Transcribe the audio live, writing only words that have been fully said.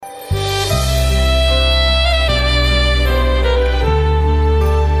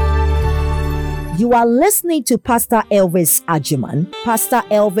You are listening to Pastor Elvis Agyemang. Pastor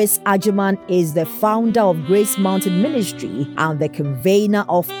Elvis Agyemang is the founder of Grace Mountain Ministry and the convener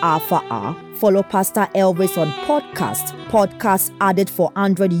of Alpha R. Follow Pastor Elvis on podcast. Podcast added for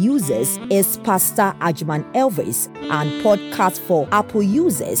Android users is Pastor Agyemang Elvis, and podcast for Apple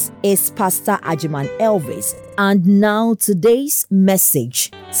users is Pastor Agyemang Elvis. And now today's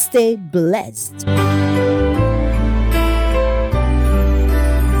message. Stay blessed.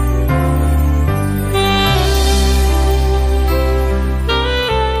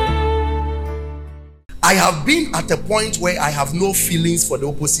 I have been at a point where I have no feelings for the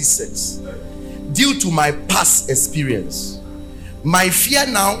opposite sex due to my past experience. My fear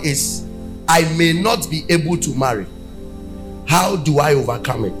now is I may not be able to marry. How do I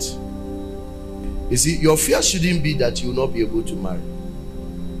overcome it? You see, your fear shouldn't be that you will not be able to marry.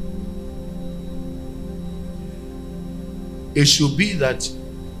 It should be that,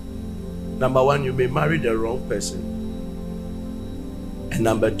 number one, you may marry the wrong person, and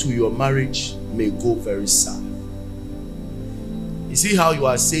number two, your marriage may go very sad. You see how you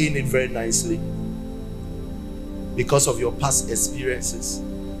are saying it very nicely? Because of your past experiences,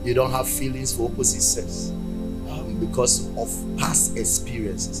 you don't have feelings for opposite sex. Because of past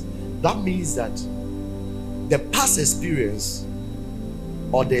experiences. That means that the past experience,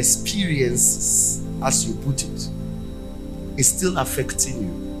 or the experiences as you put it, is still affecting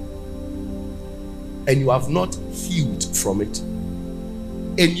you. And you have not healed from it.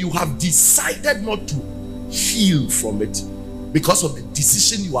 And you have decided not to heal from it because of the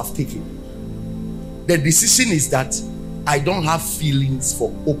decision you have taken. The decision is that I don't have feelings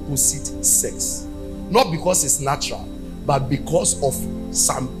for opposite sex. Not because it's natural, but because of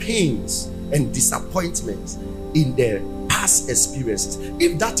some pains and disappointments in their past experiences.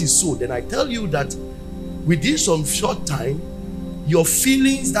 If that is so, then I tell you that within some short time, your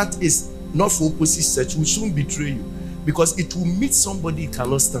feelings that is not for opposite sex will soon betray you. Because it will meet somebody you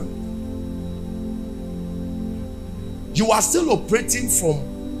cannot stand. You are still operating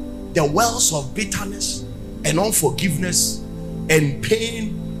from the wells of bitterness and unforgiveness and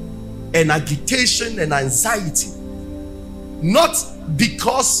pain and agitation and anxiety. Not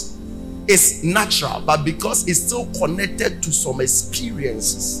because it's natural, but because it's still connected to some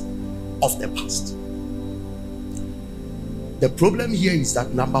experiences of the past. The problem here is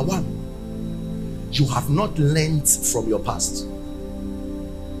that, number one, you have not learned from your past.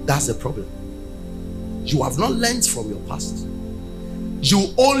 That's the problem. You have not learned from your past.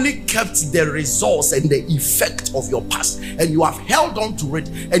 You only kept the results and the effect of your past, and you have held on to it,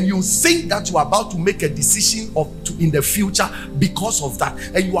 and you think that you are about to make a decision in the future because of that,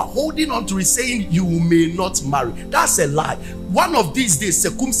 and you are holding on to it, saying you may not marry. That's a lie. One of these days,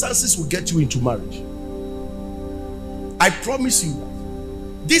 circumstances will get you into marriage. I promise you.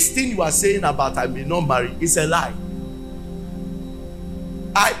 This thing you are saying about I may not marry is a lie.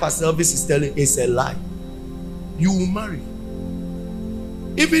 Pastor Elvis is telling it's a lie. You will marry.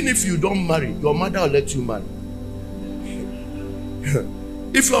 Even if you don't marry, your mother will let you marry.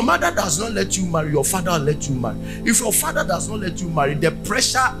 If your mother does not let you marry, your father will let you marry. If your father does not let you marry, the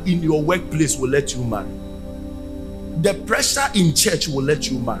pressure in your workplace will let you marry. The pressure in church will let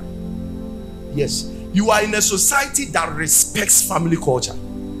you marry. Yes, you are in a society that respects family culture.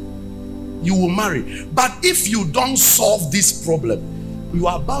 You will marry. But if you don't solve this problem, you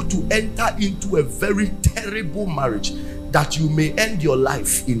are about to enter into a very terrible marriage that you may end your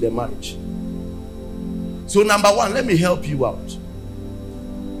life in the marriage. So number one, let me help you out.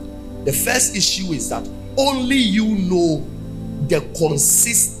 The first issue is that only you know the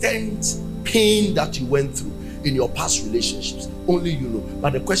consistent pain that you went through in your past relationships. Only you know.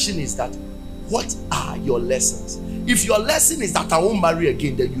 But the question is that, what are your lessons? If your lesson is that I won't marry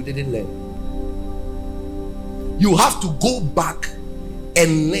again, then you didn't learn. You have to go back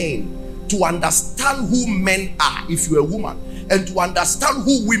and learn to understand who men are if you're a woman, and to understand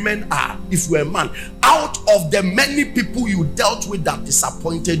who women are if you're a man. Out of the many people you dealt with that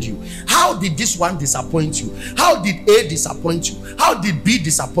disappointed you, how did this one disappoint you? How did A disappoint you? How did B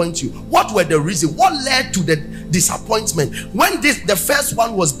disappoint you? What were the reasons? What led to the disappointment? When the first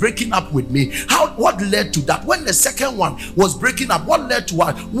one was breaking up with me, what led to that? When the second one was breaking up, what led to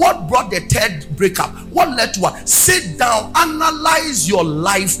what? What brought the third breakup? What led to what? Sit down, analyze your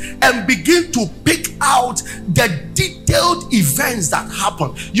life, and begin to pick out the detailed events that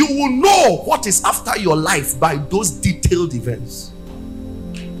happen. You will know what is after your life by those detailed events.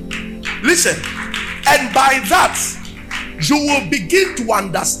 Listen, and by that you will begin to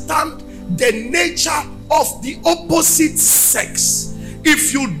understand the nature of the opposite sex.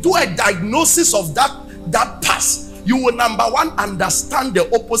 If you do a diagnosis of that past, you will, number one, understand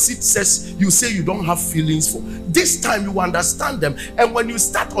the opposite sex you say you don't have feelings for. This time you understand them, and when you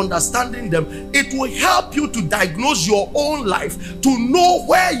start understanding them, it will help you to diagnose your own life, to know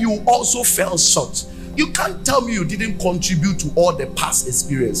where you also fell short. You can't tell me you didn't contribute to all the past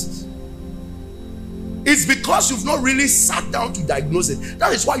experiences. It's because you've not really sat down to diagnose it.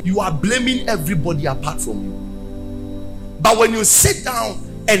 That is why you are blaming everybody apart from you. But when you sit down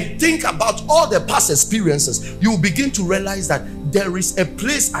and think about all the past experiences, you will begin to realize that there is a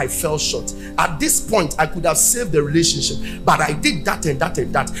place I fell short. At this point, I could have saved the relationship, but I did that and that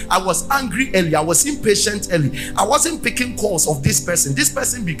and that. I was angry early. I was impatient early. I wasn't picking calls of this person. This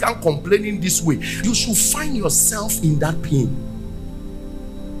person began complaining this way. You should find yourself in that pain.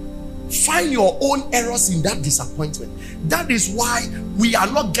 Find your own errors in that disappointment. That is why we are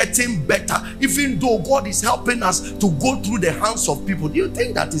not getting better, even though God is helping us to go through the hands of people. Do you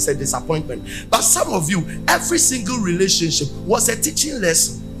think that is a disappointment? But some of you, every single relationship was a teaching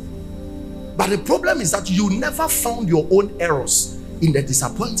lesson. But the problem is that you never found your own errors in the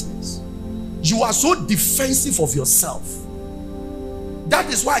disappointments. You are so defensive of yourself. That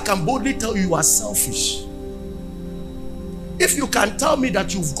is why I can boldly tell you are selfish. If you can tell me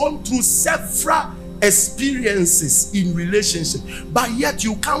that you've gone through several experiences in relationship, but yet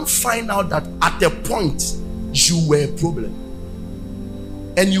you can't find out that at a point you were a problem,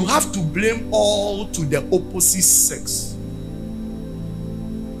 and you have to blame all to the opposite sex,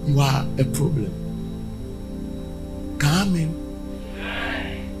 you are a problem. Come in.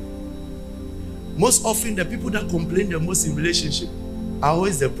 Most often the people that complain the most in relationship are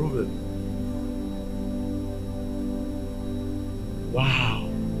always the problem. Wow.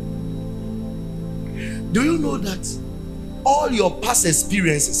 Do you know that all your past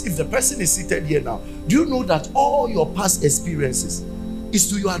experiences, if the person is seated here now, do you know that all your past experiences is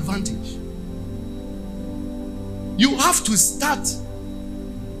to your advantage? You have to start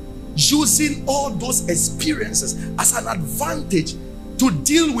using all those experiences as an advantage to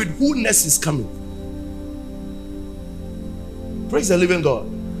deal with who next is coming. Praise the living God.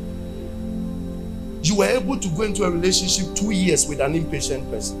 You were able to go into a relationship 2 years with an impatient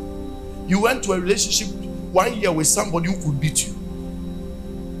person. You went to a relationship 1 year with somebody who could beat you.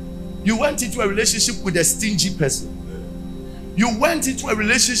 You went into a relationship with a stingy person. You went into a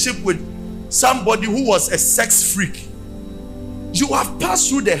relationship with somebody who was a sex freak. You have passed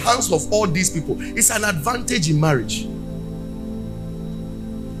through the hands of all these people. It's an advantage in marriage.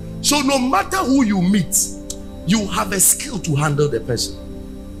 So no matter who you meet, you have a skill to handle the person.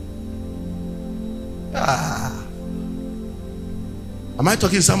 Am I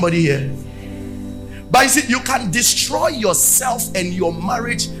talking to somebody here? But you see, you can destroy yourself and your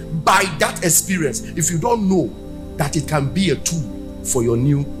marriage by that experience if you don't know that it can be a tool for your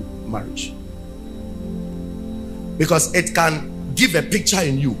new marriage. Because it can give a picture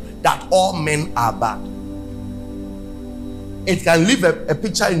in you that all men are bad. It can leave a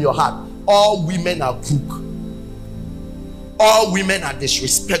picture in your heart: all women are crook, all women are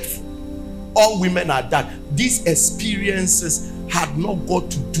disrespectful, all women are that. These experiences had not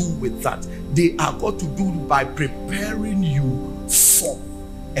got to do with that. They are got to do by preparing you for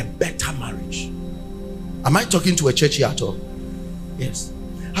a better marriage. Am I talking to a church here at all? Yes.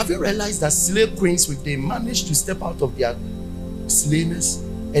 Have you realized that slave queens, if they manage to step out of their slaveness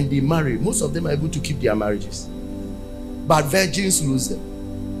and they marry, most of them are able to keep their marriages, but virgins lose them.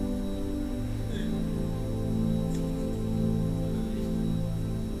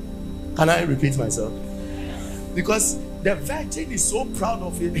 Can I repeat myself? Because the virgin is so proud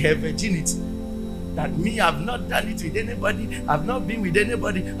of her virginity that me, I've not done it with anybody, I've not been with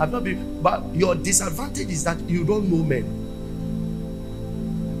anybody, I've not been. But your disadvantage is that you don't know men.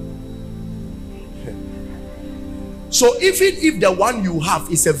 So even if the one you have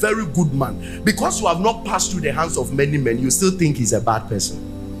is a very good man, because you have not passed through the hands of many men, you still think he's a bad person.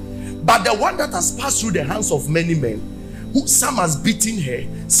 But the one that has passed through the hands of many men, who some has beaten her,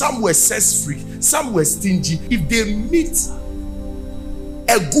 some were sex free, some were stingy, if they meet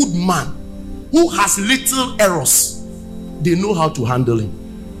a good man who has little errors, they know how to handle him.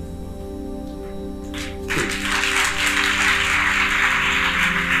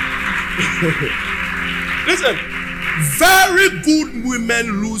 Listen, very good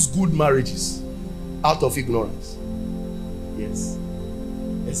women lose good marriages out of ignorance. Yes.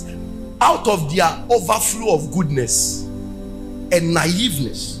 Yes. Out of their overflow of goodness and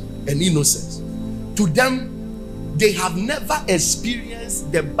naiveness and innocence. To them, they have never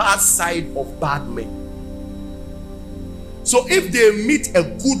experienced the bad side of bad men. So if they meet a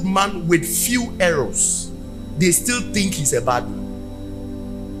good man with few errors, they still think he's a bad man,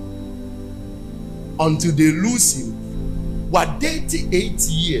 until they lose him What 8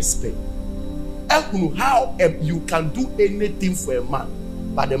 years pay. How you can do anything for a man,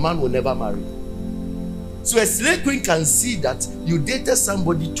 but the man will never marry. So a slave queen can see that you dated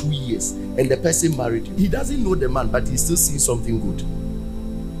somebody 2 years and the person married you. He doesn't know the man, but he still sees something good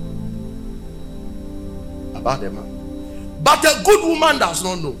about the man. But a good woman does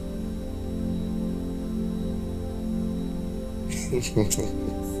not know.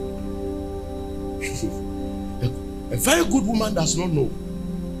 A very good woman does not know.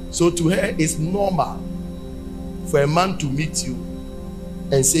 So to her, it's normal for a man to meet you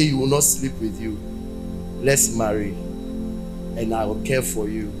and say he will not sleep with you. Let's marry and I will care for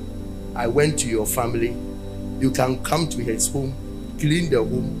you. I went to your family. You can come to his home, clean the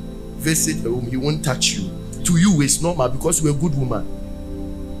home, visit the home. He won't touch you. To you, it's normal because you're a good woman.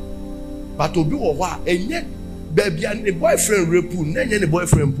 But to be and yet, baby, and the boyfriend repu, then the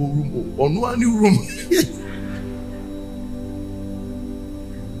boyfriend room or no any room.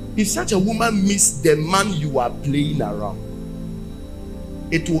 If such a woman miss the man you are playing around,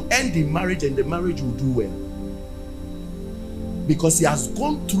 it will end the marriage and the marriage will do well. Because he has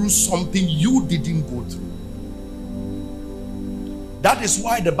gone through something you didn't go through. That is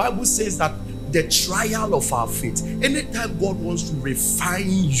why the Bible says that the trial of our faith, anytime God wants to refine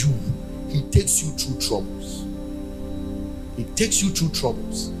you, he takes you through troubles. He takes you through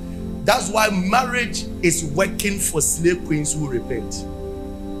troubles. That's why marriage is working for slave queens who repent.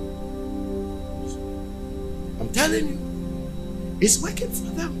 I'm telling you, it's working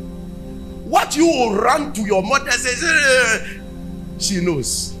for them. What you will run to your mother says, she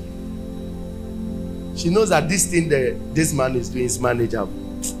knows. She knows that this thing that this man is doing is manageable.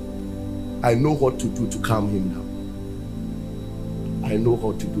 I know what to do to calm him down. I know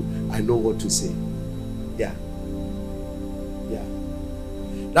what to do. I know what to say. Yeah. Yeah.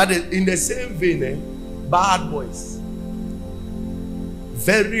 That is in the same vein, bad boys.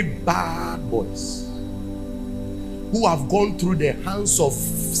 Very bad boys. Who have gone through the hands of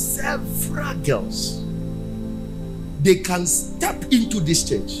several girls. They can step into this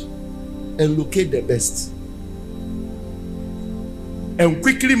church and locate the best and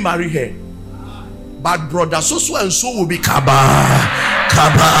quickly marry her. But brother so and so will be Kaba.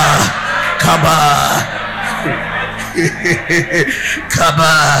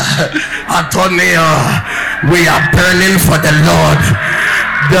 Antonio, we are burning for the Lord.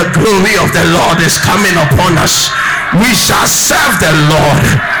 The glory of the Lord is coming upon us. We shall serve the Lord.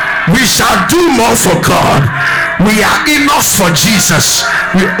 We shall do more for God. We are enough for Jesus.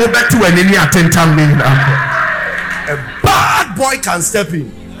 We obey to an Indian attention. A bad boy can step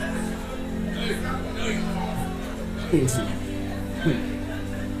in.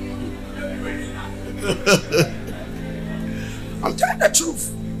 I'm telling the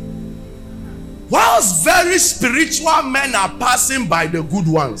truth. Whilst very spiritual men are passing by the good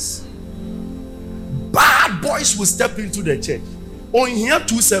ones, bad boys will step into the church. On here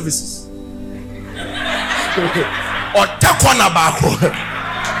 2 services. Or take one about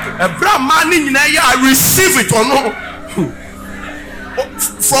a brahman in I receive it or no.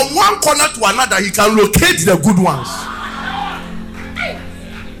 From one corner to another, he can locate the good ones.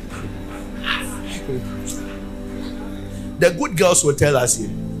 The good girls will tell us here.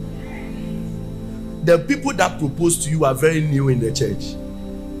 The people that propose to you are very new in the church.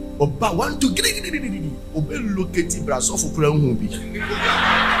 Oba want to locate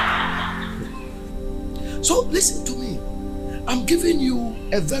So listen to me. I'm giving you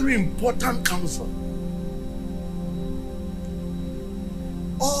a very important counsel.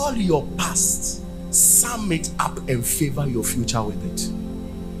 All your past, sum it up and favor your future with it.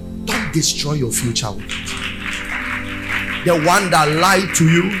 Don't destroy your future with it. The one that lied to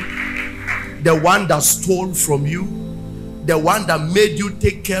you, the one that stole from you, the one that made you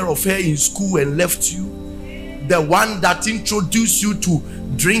take care of her in school and left you, the one that introduced you to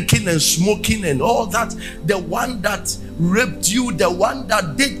drinking and smoking and all that, the one that raped you, the one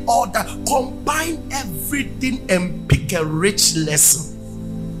that did all that. Combine everything and pick a rich lesson.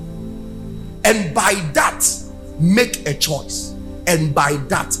 And by that, make a choice. And by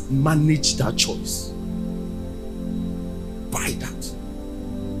that, manage that choice. By that.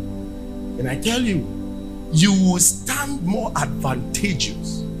 And I tell you, you will stand more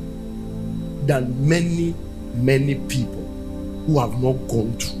advantageous than many people who have not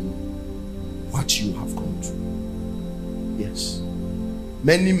gone through what you have gone through. Yes.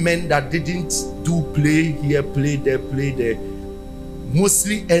 Many men that didn't do play here, play there,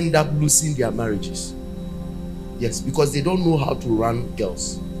 mostly end up losing their marriages. Yes, because they don't know how to run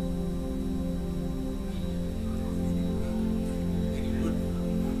girls.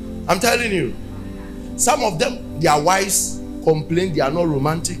 I'm telling you, some of them, their wives complain they are not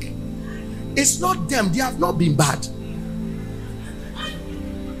romantic. It's not them. They have not been bad.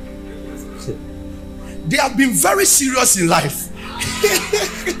 They have been very serious in life.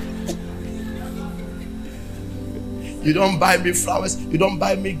 You don't buy me flowers. You don't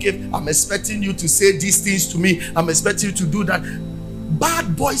buy me gift. I'm expecting you to say these things to me. I'm expecting you to do that.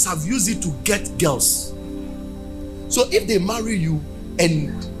 Bad boys have used it to get girls. So if they marry you,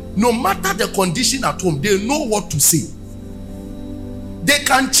 and no matter the condition at home, they know what to say. They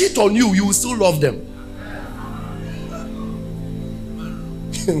can cheat on you. You will still love them.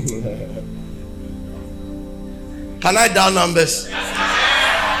 Can I down numbers?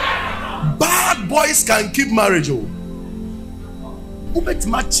 Bad boys can keep marriage. Ubet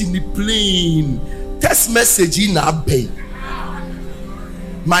match in the plane. Text message in a bay.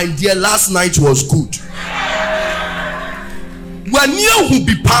 My dear, last night was good. When you will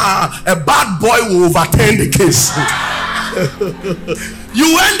be a bad boy will overturn the case.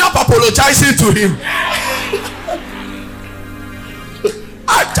 You end up apologizing to him.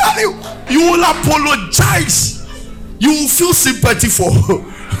 I tell you, you will apologize. You will feel sympathy for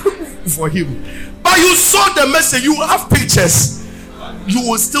him. But you saw the message, you have pictures. You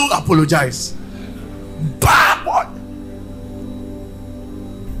will still apologize. Bad boy.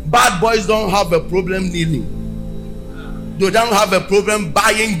 Bad boys don't have a problem kneeling. They don't have a problem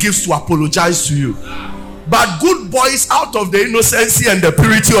buying gifts to apologize to you. But good boys, out of the innocency and the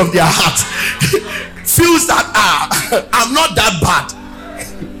purity of their heart, feels that I'm not that bad.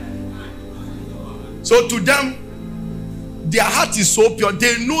 So to them, their heart is so pure.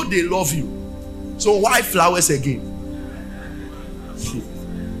 They know they love you. So why flowers again?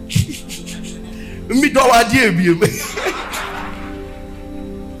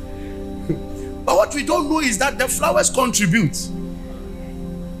 But what we don't know is that the flowers contribute.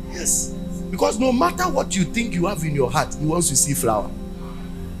 Yes. Because no matter what you think you have in your heart, he wants to see flower.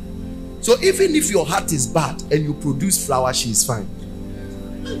 So even if your heart is bad and you produce flower, she is fine.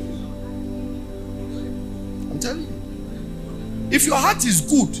 I'm telling you. If your heart is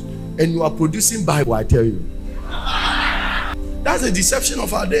good and you are producing Bible, I tell you. That's a deception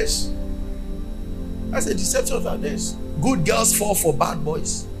of our days. That's a deception of our days. Good girls fall for bad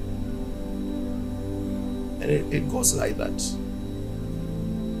boys. And it goes like that.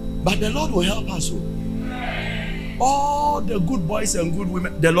 But the Lord will help us. All the good boys and good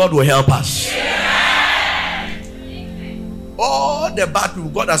women, the Lord will help us. All the bad people,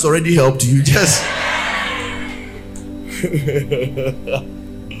 God has already helped you. Just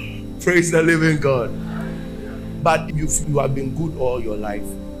praise the living God. But if you have been good all your life,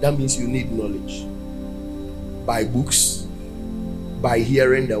 that means you need knowledge. By books, by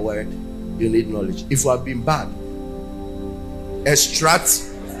hearing the word, you need knowledge. If you have been bad, extract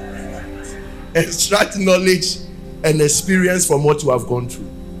knowledge and experience from what you have gone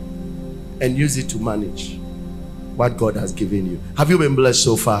through and use it to manage what God has given you. Have you been blessed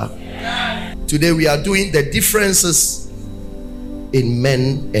so far? Yeah. Today we are doing the differences in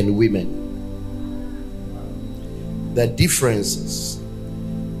men and women. The differences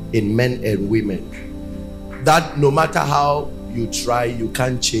in men and women. That no matter how you try, you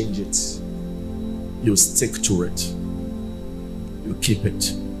can't change it. You stick to it. You keep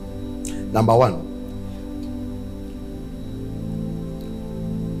it. Number one,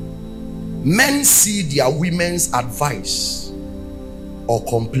 men see their women's advice or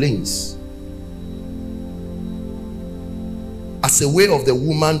complaints as a way of the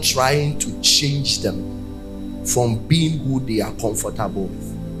woman trying to change them from being who they are comfortable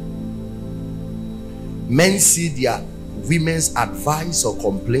with. Men see their women's advice or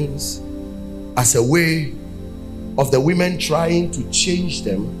complaints as a way of the women trying to change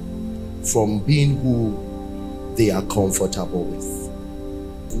them from being who they are comfortable with.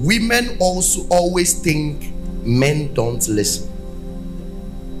 Women also always think men don't listen.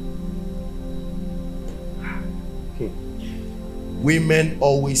 Women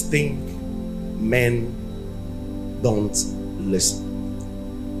always think men don't listen.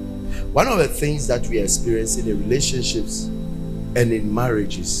 One of the things that we experience in relationships and in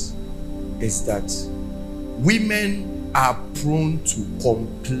marriages is that women are prone to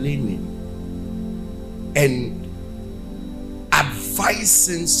complaining and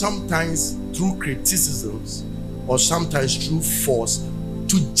advising, sometimes through criticisms or sometimes through force,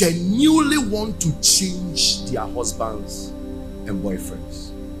 to genuinely want to change their husbands and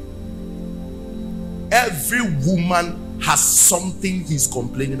boyfriends. Every woman has something he's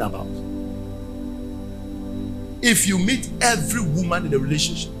complaining about. If you meet every woman in a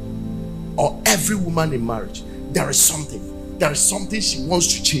relationship or every woman in marriage, there is something she wants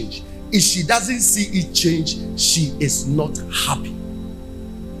to change. if she doesn't see it change, she is not happy.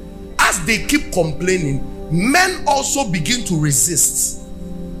 As they keep complaining, men also begin to resist,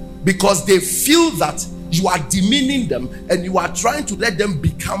 because they feel that you are demeaning them and you are trying to let them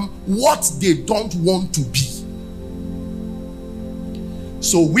become what they don't want to be.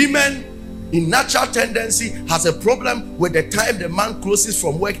 So women in natural tendency has a problem with the time the man closes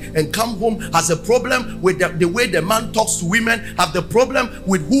from work and come home, has a problem with the way the man talks to women, have the problem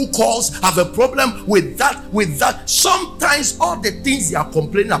with who calls, have a problem with that. Sometimes all the things they are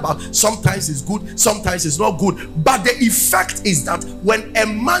complaining about, sometimes it's good, sometimes it's not good, but the effect is that when a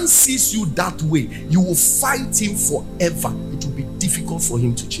man sees you that way, you will fight him forever. It will be difficult for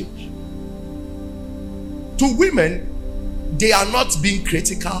him to change. To women, they are not being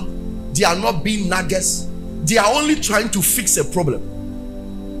critical, they are not being naggers, they are only trying to fix a problem.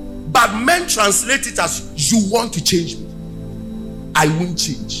 But men translate it as, you want to change me, I won't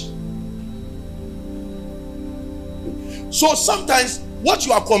change. So sometimes what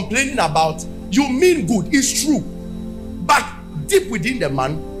you are complaining about, you mean good, it's true, but deep within the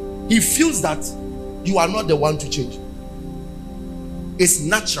man, he feels that you are not the one to change. It's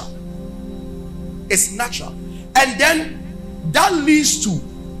natural. It's natural. And then that leads to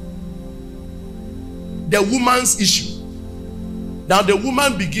the woman's issue. Now the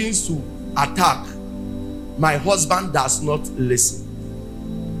woman begins to attack. My husband does not listen.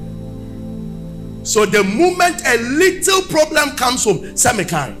 So the moment a little problem comes home,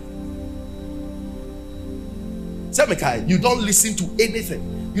 Semekai, you don't listen to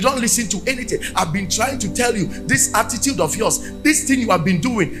anything. You don't listen to anything. I've been trying to tell you, this attitude of yours, this thing you have been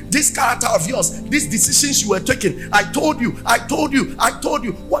doing, this character of yours, these decisions you were taking, I told you.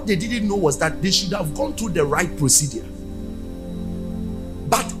 What they didn't know was that they should have gone through the right procedure.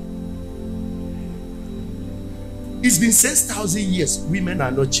 But it's been 6,000 years, women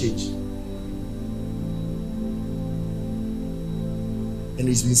are not changed. And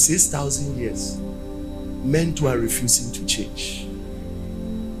it's been 6,000 years, men too are refusing to change.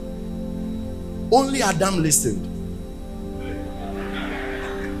 Only Adam listened.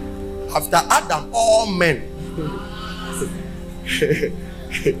 After Adam, all men.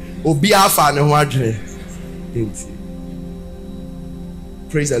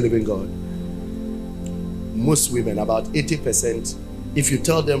 Praise the living God. Most women, about 80%, if you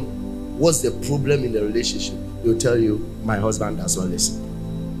tell them what's the problem in the relationship, they'll tell you, my husband does not listen.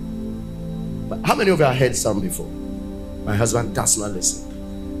 But how many of you have heard some before? My husband does not listen.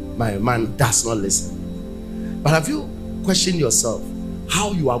 My man does not listen. But have you questioned yourself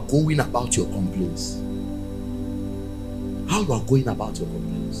how you are going about your complaints? How you are going about your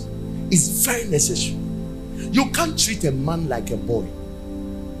complaints? It's very necessary. You can't treat a man like a boy.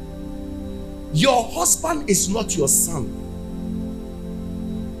 Your husband is not your son.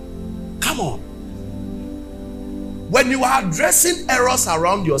 Come on. When you are addressing errors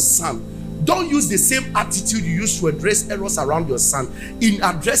around your son, don't use the same attitude you used to address errors around your son. In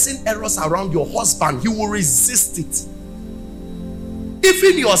addressing errors around your husband, he will resist it.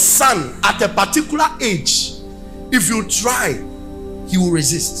 Even your son at a particular age, if you try, he will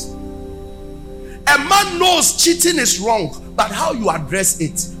resist. A man knows cheating is wrong, but how you address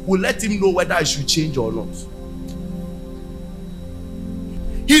it will let him know whether he should change or not.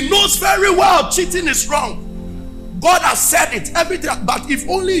 He knows very well cheating is wrong. God has said it, everything, but if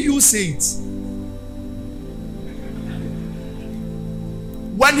only you say it.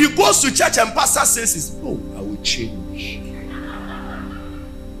 When he goes to church and pastor says, "Oh, I will change."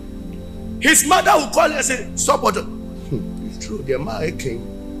 His mother will call and say, "Stop." It's true, the man came.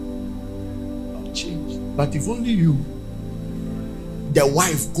 I'll change. But if only you, the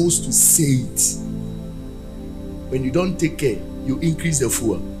wife goes to say it. When you don't take care, you increase the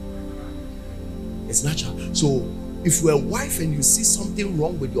fuel. It's natural. So if you're a wife and you see something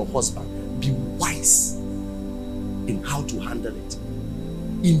wrong with your husband, be wise in how to handle it.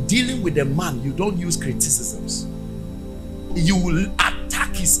 In dealing with a man, you don't use criticisms. You will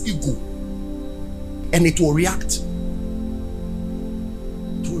attack his ego and it will react.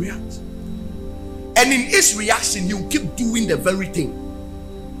 It will react. And in his reaction, he will keep doing the very thing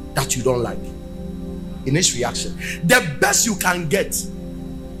that you don't like. In his reaction, the best you can get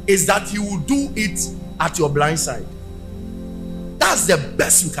is that he will do it at your blind side. That's the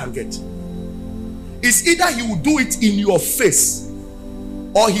best you can get. It's either he will do it in your face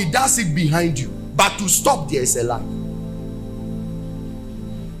or he does it behind you. But to stop there is a lie.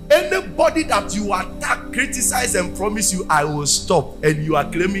 Anybody that you attack, criticize and promise you, I will stop, and you are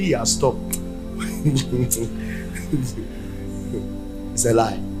claiming he has stopped, it's a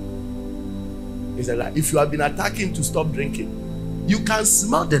lie. It's a lie. If you have been attacking to stop drinking, You can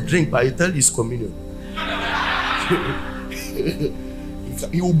smell the drink, but you tell it's communion.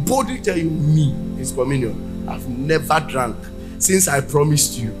 He will boldly tell you, me, it's communion. I've never drank since I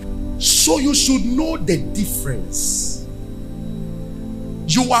promised you. So you should know the difference.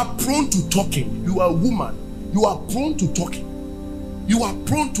 You are prone to talking. You are a woman. You are prone to talking. You are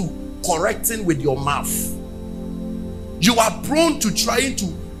prone to correcting with your mouth. You are prone to trying to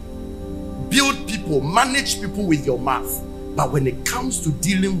build people, manage people with your mouth. But when it comes to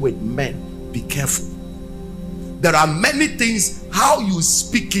dealing with men, be careful. There are many things, how you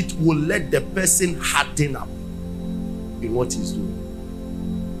speak it will let the person harden up in what he's doing.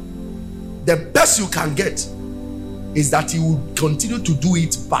 The best you can get is that he will continue to do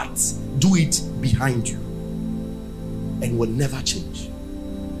it, but do it behind you and will never change.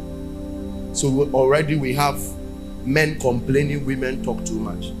 So already we have men complaining women talk too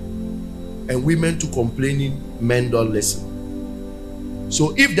much, and women to complaining men don't listen.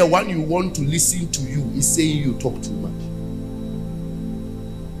 So if the one you want to listen to you is saying you talk too much,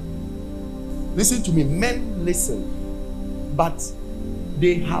 listen to me. Men listen, but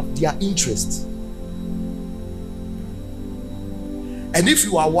they have their interest. And if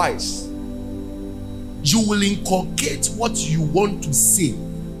you are wise, you will inculcate what you want to say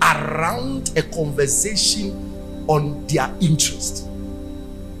around a conversation on their interest.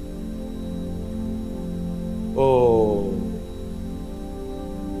 Oh,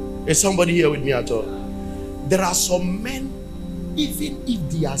 is somebody here with me at all? There are some men, even if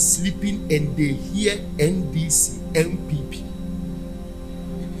they are sleeping and they hear NDC, MPP,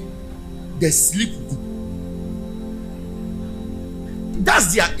 they sleep good.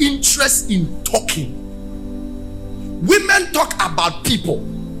 That's their interest in talking. Women talk about people.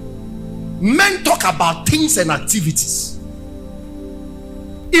 Men talk about things and activities.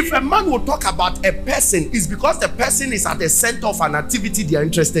 If a man will talk about a person, it's because the person is at the center of an activity they are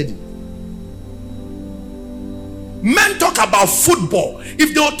interested in. Men talk about football.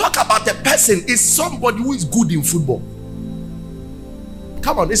 If they will talk about a person, it's somebody who is good in football.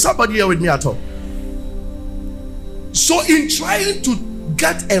 Come on, is somebody here with me at all? So in trying to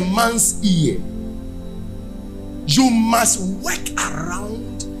get a man's ear, you must work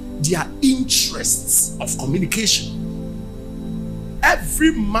around their interests of communication.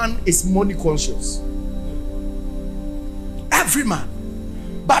 Every man is money conscious. Every man.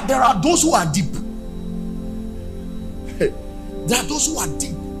 But there are those who are deep. There are those who are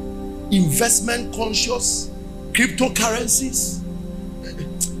deep. Investment conscious, cryptocurrencies,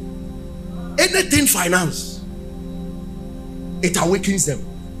 anything finance. It awakens them.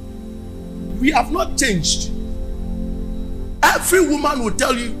 We have not changed. Every woman will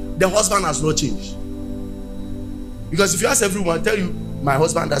tell you the husband has not changed. Because if you ask everyone, I'll tell you, my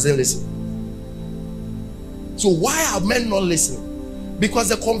husband doesn't listen. So why are men not listening? Because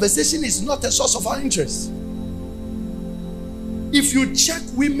the conversation is not a source of our interest. If you check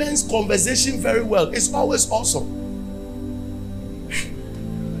women's conversation very well, it's always awesome.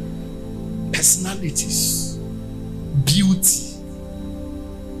 Personalities, beauty,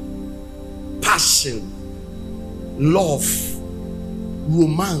 passion, love,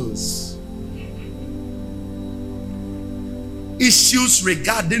 romance, issues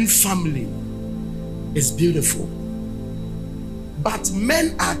regarding family is beautiful. But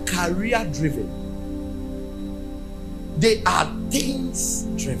men are career driven. They are things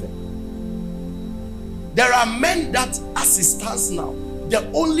driven. There are men that, as it stands now, the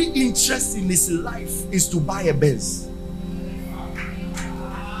only interest in his life is to buy a Benz.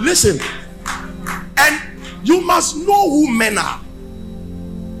 Listen, and you must know who men are.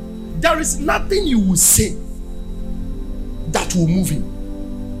 There is nothing you will say that will move him.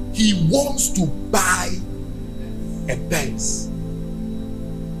 He wants to buy a Benz.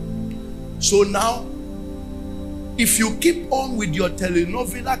 So now, if you keep on with your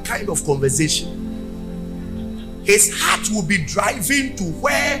telenovela kind of conversation, his heart will be driving to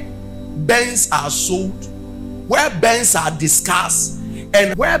where Benz are sold, where Benz are discussed,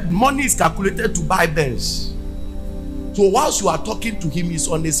 and where money is calculated to buy Benz. So whilst you are talking to him, he's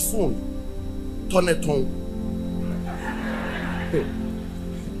on his phone. Turn it on.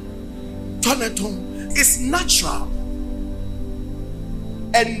 Turn it on. It's natural.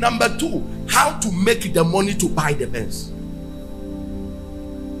 And number two, how to make the money to buy the Benz.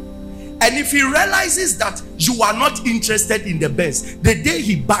 And if he realizes that you are not interested in the Benz, the day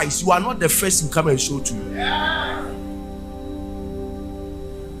he buys, you are not the first to come and show to you.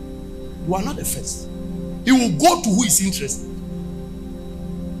 You are not the first. He will go to who is interested.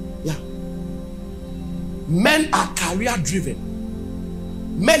 Yeah. Men are career driven.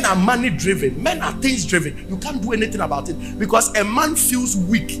 Men are money driven. Men are things driven. You can't do anything about it because a man feels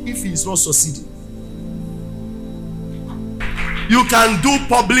weak if he is not succeeding. You can do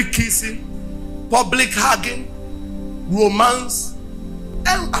public kissing, public hugging, romance,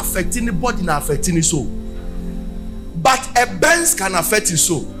 and affecting the body and affecting the soul. But a Benz can affect his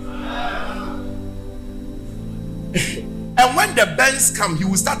soul. And when the Benz come, he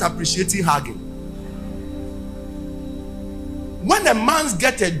will start appreciating hugging. When a man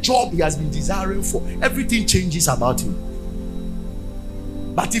gets a job he has been desiring for, everything changes about him.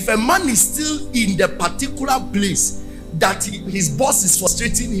 But if a man is still in the particular place that his boss is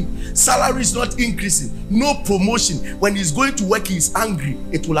frustrating him, salary is not increasing, no promotion, when he's going to work he is angry,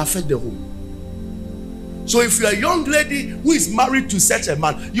 it will affect the home. So if you're a young lady who is married to such a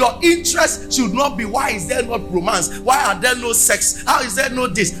man, your interest should not be why is there not romance, why are there no sex, how is there no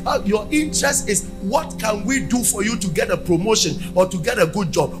this. Your interest is what can we do for you to get a promotion or to get a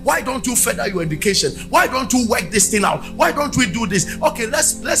good job. Why don't you further your education? Why don't you work this thing out? Why don't we do this? Okay,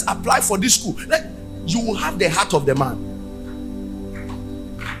 let's apply for this school. You will have the heart of the man.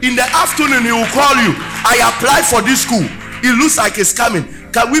 In the afternoon he will call you, I applied for this school, it looks like it's coming,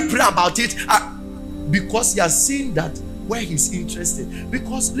 can we pray about it? Because he has seen that where he's interested.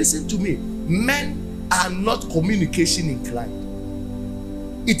 Because listen to me, men are not communication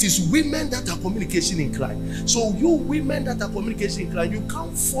inclined. It is women that are communication inclined. So you women that are communication inclined, you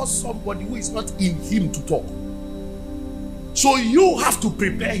can't force somebody who is not in him to talk. So you have to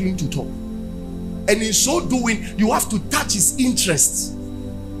prepare him to talk. And in so doing, you have to touch his interests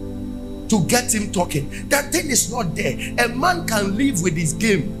to get him talking. That thing is not there. A man can live with his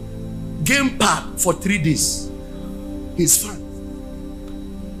game pad for 3 days. He's fine.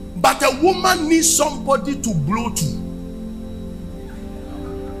 But a woman needs somebody to blow to.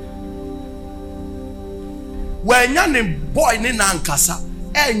 When you're a boy in Ankasa,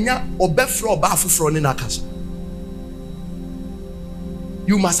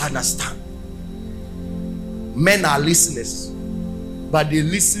 you must understand. Men are listeners, but they're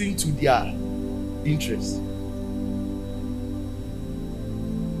listening to their interests.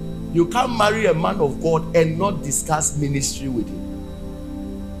 You can't marry a man of God and not discuss ministry with him.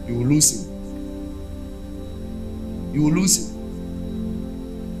 You will lose him. You will lose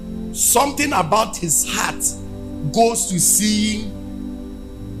him. Something about his heart goes to seeing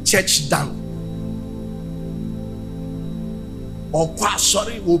church done. Or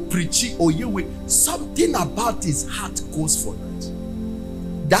or preaching or something about his heart goes for that.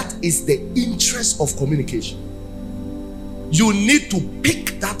 That is the interest of communication. You need to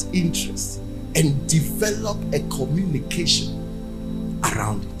pick that interest and develop a communication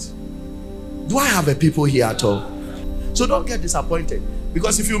around it. Do I have a people here at all? So don't get disappointed,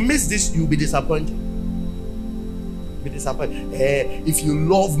 because if you miss this, you'll be disappointed. Be disappointed. If you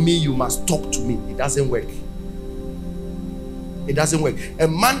love me, you must talk to me. It doesn't work. It doesn't work. A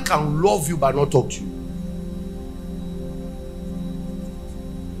man can love you but not talk to you.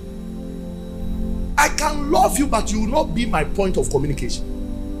 I can love you, but you will not be my point of communication.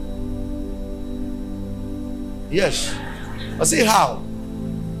 Yes. I say how?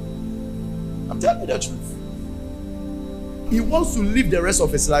 I'm telling you the truth. He wants to live the rest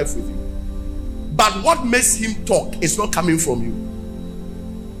of his life with you. But what makes him talk is not coming from you.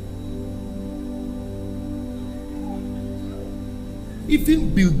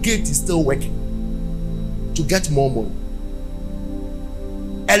 Even Bill Gates is still working to get more money.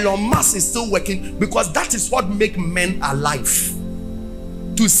 Elon Musk is still working because that is what makes men alive.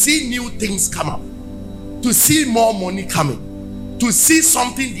 To see new things come up, to see more money coming, to see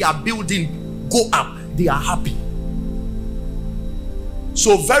something they are building go up, they are happy.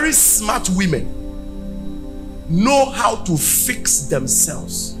 So very smart women know how to fix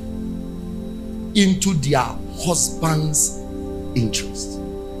themselves into their husband's interest.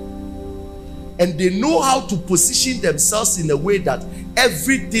 And they know how to position themselves in a way that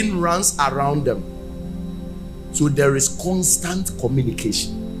everything runs around them. So there is constant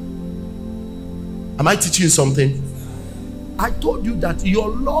communication. Am I teaching you something? I told you that your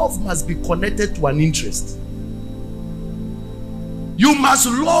love must be connected to an interest. You must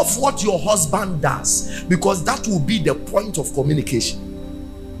love what your husband does, because that will be the point of communication.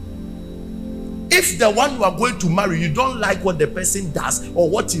 If the one you are going to marry, you don't like what the person does or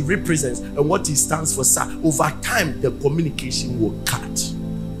what he represents and what he stands for, sir, over time the communication will cut.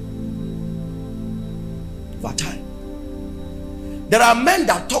 Over time. There are men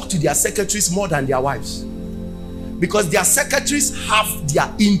that talk to their secretaries more than their wives, because their secretaries have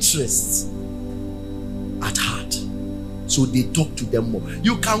their interests at heart. So they talk to them more.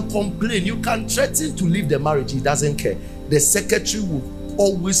 You can complain, you can threaten to leave the marriage, he doesn't care. The secretary will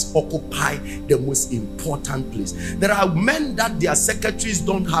always occupy the most important place. There are men that their secretaries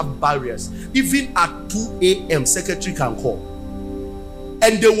don't have barriers. Even at 2 a.m., secretary can call.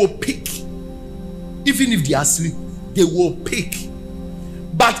 And they will pick. Even if they are asleep, they will pick.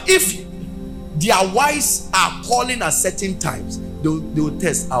 But if their wives are calling at certain times, they will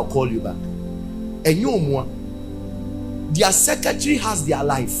test, I'll call you back. And no more. Their secretary has their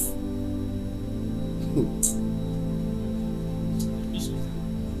life.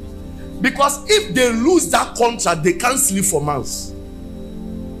 Because if they lose that contract, they can't sleep for months.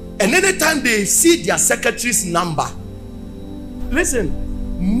 And anytime they see their secretary's number, listen,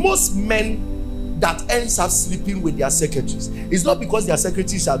 most men that ends up sleeping with their secretaries, it's not because their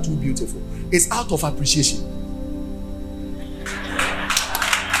secretaries are too beautiful. It's out of appreciation.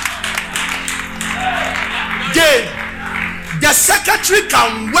 The secretary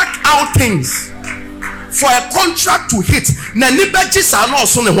can work out things for a contract to hit.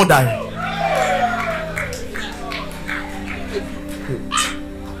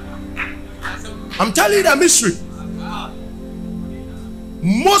 I'm telling you the mystery.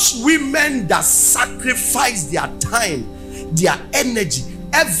 Most women that sacrifice their time, their energy,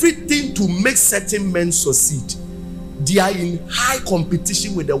 everything to make certain men succeed, they are in high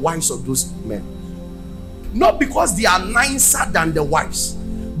competition with the wives of those men. Not because they are nicer than the wives,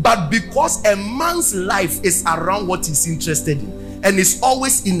 but because a man's life is around what he's interested in, and is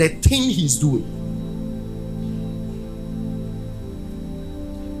always in a thing he's doing.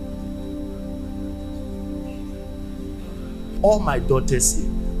 All my daughters here,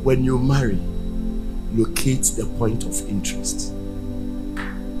 when you marry, locate the point of interest.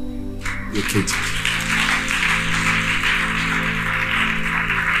 Locate it.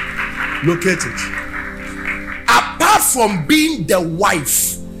 Locate it. Apart from being the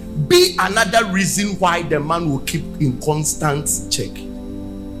wife, be another reason why the man will keep in constant check.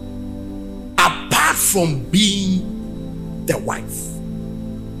 Apart from being the wife,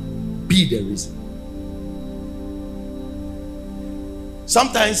 be the reason.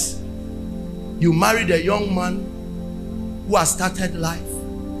 Sometimes you married a young man who has started life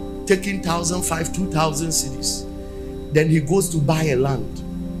taking 1,500, 2,000 cedis. Then he goes to buy a land,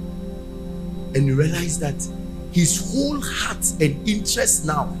 and you realize that his whole heart and interest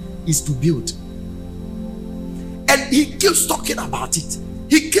now is to build. And he keeps talking about it.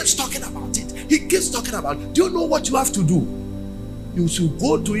 He keeps talking about it. He keeps talking about it. Do you know what you have to do? You should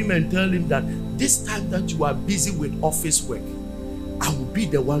go to him and tell him that this time that you are busy with office work, I will be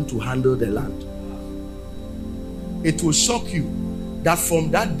the one to handle the land. It will shock you that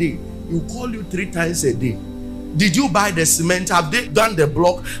from that day, he will call you 3 times a day. Did you buy the cement? Have they done the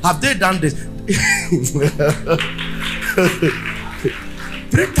block? Have they done this?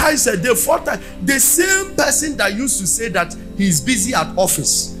 3 times a day, 4 times. The same person that used to say that he's busy at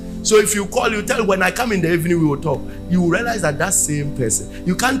office. So if you call, you tell, when I come in the evening, we will talk. You will realize that same person.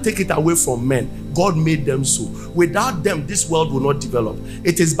 You can't take it away from men. God made them so. Without them, this world will not develop.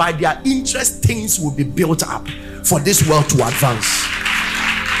 It is by their interest things will be built up for this world to advance.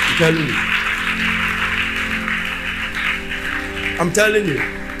 I'm telling you. I'm telling you.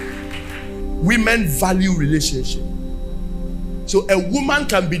 Women value relationship. So a woman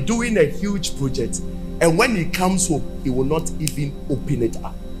can be doing a huge project, and when he comes home, he will not even open it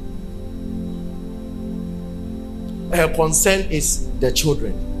up. Her concern is the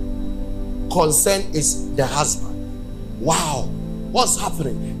children. Concern is the husband. Wow, what's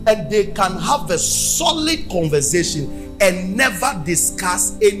happening? And they can have a solid conversation and never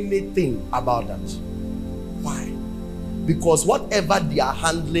discuss anything about that. Why? Because whatever they are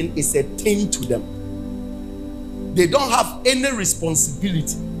handling is a thing to them. They don't have any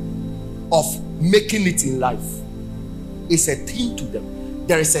responsibility of making it in life. It's a thing to them.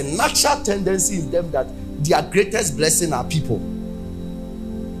 There is a natural tendency in them that their greatest blessing are people.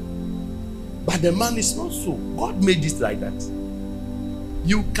 But the man is not so. God made it like that.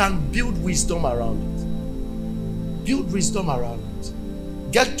 You can build wisdom around it. Build wisdom around it.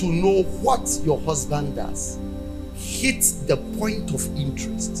 Get to know what your husband does. Hit the point of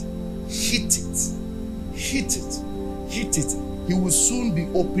interest. Hit it. Hit it. Hit it. He will soon be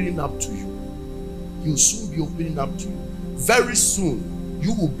opening up to you. He will soon be opening up to you. Very soon,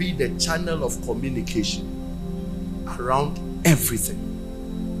 you will be the channel of communication around everything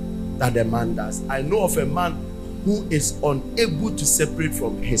that the man does. I know of a man who is unable to separate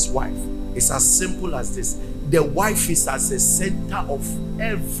from his wife. It's as simple as this. The wife is as the center of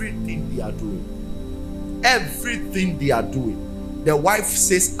everything they are doing. Everything they are doing. The wife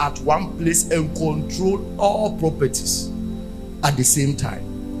sits at one place and control all properties at the same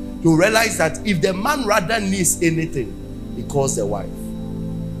time. You realize that if the man rather needs anything, he calls the wife.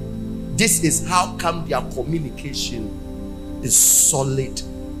 This is how come their communication is solid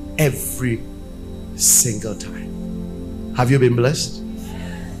every single time. Have you been blessed?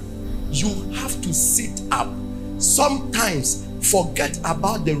 You have to sit up. Sometimes forget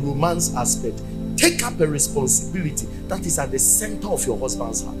about the romance aspect. Take up a responsibility that is at the center of your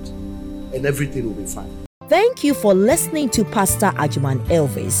husband's heart, and everything will be fine. Thank you for listening to Pastor Agyman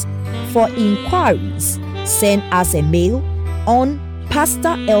Elvis. For inquiries, send us a mail on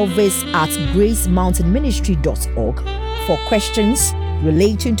pastorelvis@gracemountainministry.org. For questions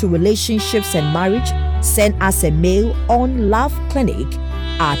relating to relationships and marriage, send us a mail on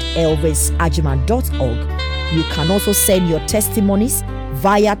loveclinic@elvisagyman.org. You can also send your testimonies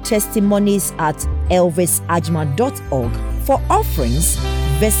via testimonies@elvisagyman.org. For offerings,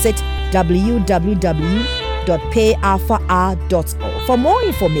 visit www.payalpha.org. For more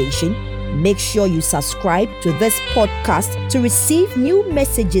information, make sure you subscribe to this podcast to receive new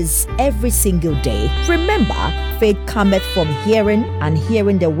messages every single day. Remember, faith cometh from hearing, and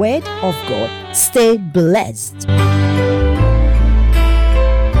hearing the word of God. Stay blessed.